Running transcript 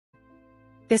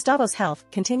Gustavo's health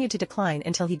continued to decline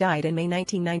until he died in May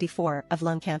 1994 of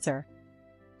lung cancer.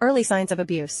 Early signs of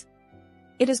abuse.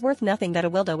 It is worth noting that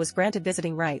Awilda was granted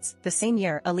visiting rights the same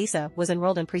year Elisa was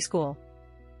enrolled in preschool.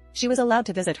 She was allowed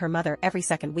to visit her mother every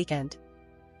second weekend.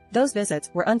 Those visits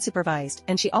were unsupervised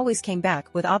and she always came back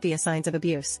with obvious signs of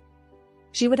abuse.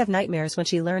 She would have nightmares when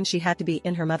she learned she had to be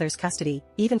in her mother's custody,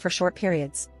 even for short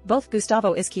periods. Both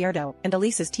Gustavo Izquierdo and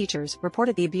Elisa's teachers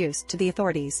reported the abuse to the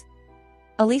authorities.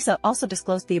 Elisa also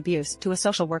disclosed the abuse to a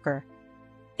social worker.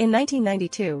 In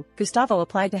 1992, Gustavo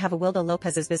applied to have Awilda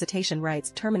Lopez's visitation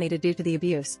rights terminated due to the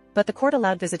abuse, but the court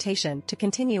allowed visitation to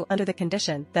continue under the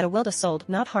condition that Awilda sold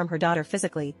not harm her daughter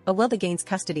physically. Awilda gains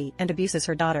custody and abuses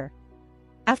her daughter.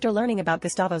 After learning about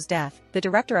Gustavo's death, the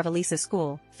director of Elisa's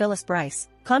school, Phyllis Bryce,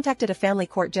 contacted a family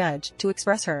court judge to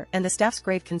express her and the staff's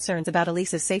grave concerns about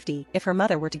Elisa's safety if her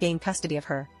mother were to gain custody of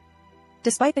her.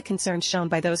 Despite the concerns shown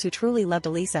by those who truly loved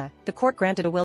Elisa, the court granted Awilda